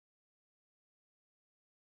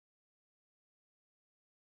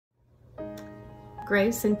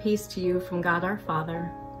Grace and peace to you from God our Father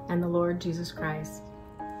and the Lord Jesus Christ.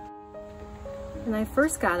 And I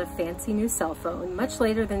first got a fancy new cell phone much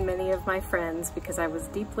later than many of my friends because I was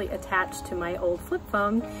deeply attached to my old flip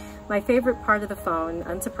phone. My favorite part of the phone,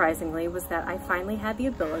 unsurprisingly, was that I finally had the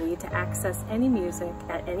ability to access any music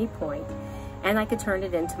at any point, and I could turn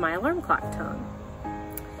it into my alarm clock tone.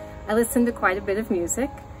 I listened to quite a bit of music,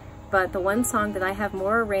 but the one song that I have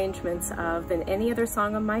more arrangements of than any other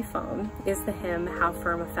song on my phone is the hymn, How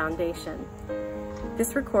Firm a Foundation.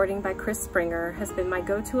 This recording by Chris Springer has been my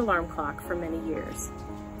go-to alarm clock for many years.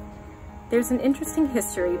 There's an interesting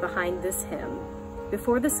history behind this hymn.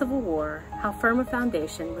 Before the Civil War, How Firm a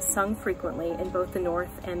Foundation was sung frequently in both the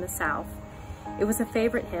North and the South. It was a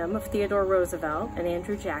favorite hymn of Theodore Roosevelt, and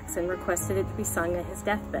Andrew Jackson requested it to be sung at his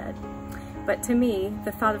deathbed. But to me,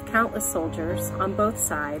 the thought of countless soldiers on both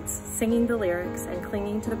sides singing the lyrics and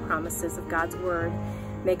clinging to the promises of God's Word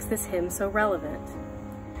makes this hymn so relevant.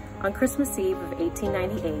 On Christmas Eve of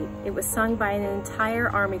 1898, it was sung by an entire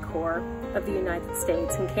Army Corps of the United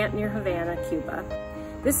States encamped near Havana, Cuba.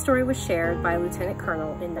 This story was shared by a lieutenant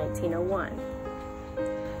colonel in 1901.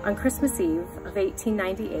 On Christmas Eve of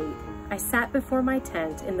 1898, I sat before my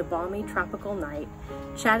tent in the balmy tropical night,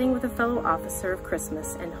 chatting with a fellow officer of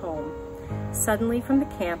Christmas and home. Suddenly from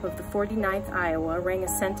the camp of the 49th Iowa rang a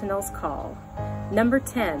sentinel's call. Number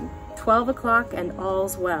 10, 12 o'clock and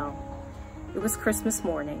all's well. It was Christmas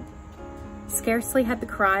morning. Scarcely had the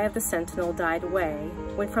cry of the sentinel died away,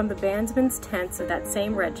 when from the bandsmen's tents of that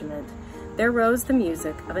same regiment, there rose the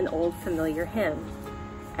music of an old familiar hymn,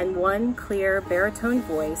 and one clear baritone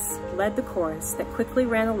voice led the chorus that quickly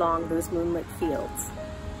ran along those moonlit fields.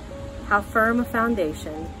 How firm a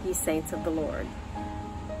foundation, ye saints of the Lord.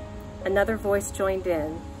 Another voice joined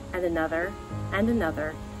in, and another, and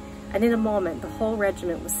another, and in a moment the whole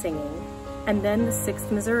regiment was singing. And then the 6th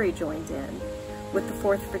Missouri joined in, with the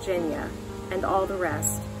 4th Virginia, and all the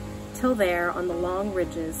rest, till there on the long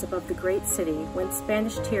ridges above the great city when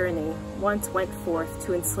Spanish tyranny once went forth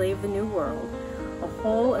to enslave the New World, a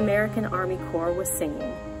whole American Army Corps was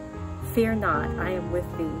singing, Fear not, I am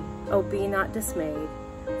with thee, O be not dismayed,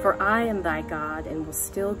 for I am thy God and will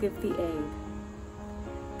still give thee aid.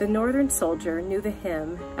 The Northern soldier knew the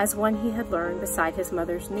hymn as one he had learned beside his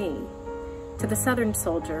mother's knee. To the Southern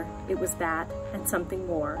soldier, it was that and something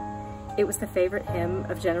more. It was the favorite hymn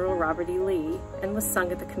of General Robert E. Lee and was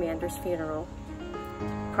sung at the commander's funeral.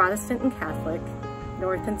 Protestant and Catholic,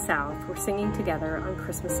 North and South, were singing together on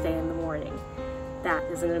Christmas Day in the morning. That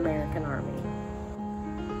is an American army.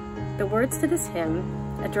 The words to this hymn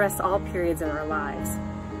address all periods in our lives.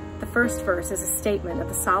 The first verse is a statement of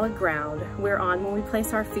the solid ground we're on when we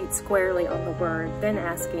place our feet squarely on the Word, then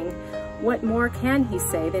asking, what more can he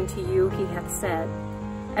say than to you he hath said?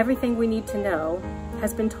 Everything we need to know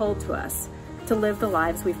has been told to us to live the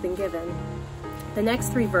lives we've been given. The next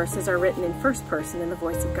 3 verses are written in first person in the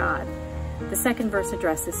voice of God. The second verse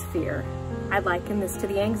addresses fear. I liken this to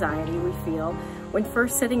the anxiety we feel when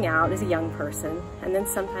first setting out as a young person, and then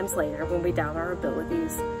sometimes later when we doubt our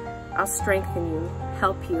abilities. I'll strengthen you,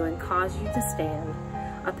 help you, and cause you to stand,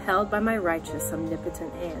 upheld by my righteous,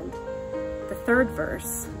 omnipotent hand. The third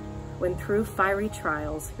verse, when through fiery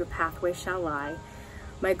trials your pathway shall lie,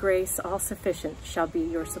 my grace all sufficient shall be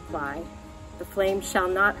your supply. The flames shall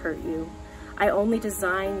not hurt you. I only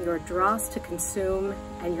design your dross to consume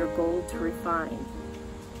and your gold to refine.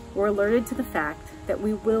 We're alerted to the fact that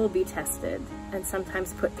we will be tested and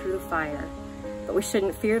sometimes put through the fire, but we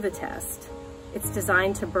shouldn't fear the test. It's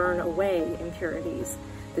designed to burn away impurities,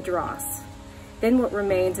 the dross. Then what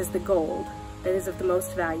remains is the gold that is of the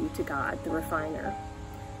most value to God, the refiner.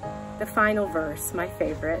 The final verse, my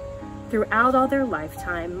favorite, throughout all their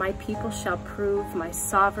lifetime, my people shall prove my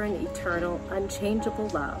sovereign, eternal, unchangeable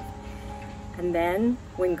love. And then,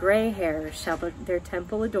 when gray hairs shall their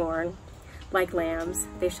temple adorn, like lambs,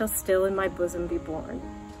 they shall still in my bosom be born.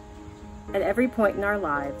 At every point in our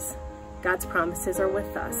lives, God's promises are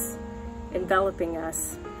with us, enveloping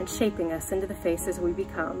us and shaping us into the faces we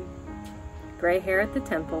become. Gray hair at the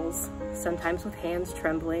temples, sometimes with hands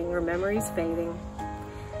trembling or memories fading,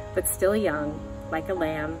 but still young, like a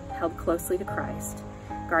lamb held closely to Christ,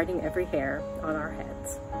 guarding every hair on our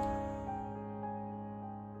heads.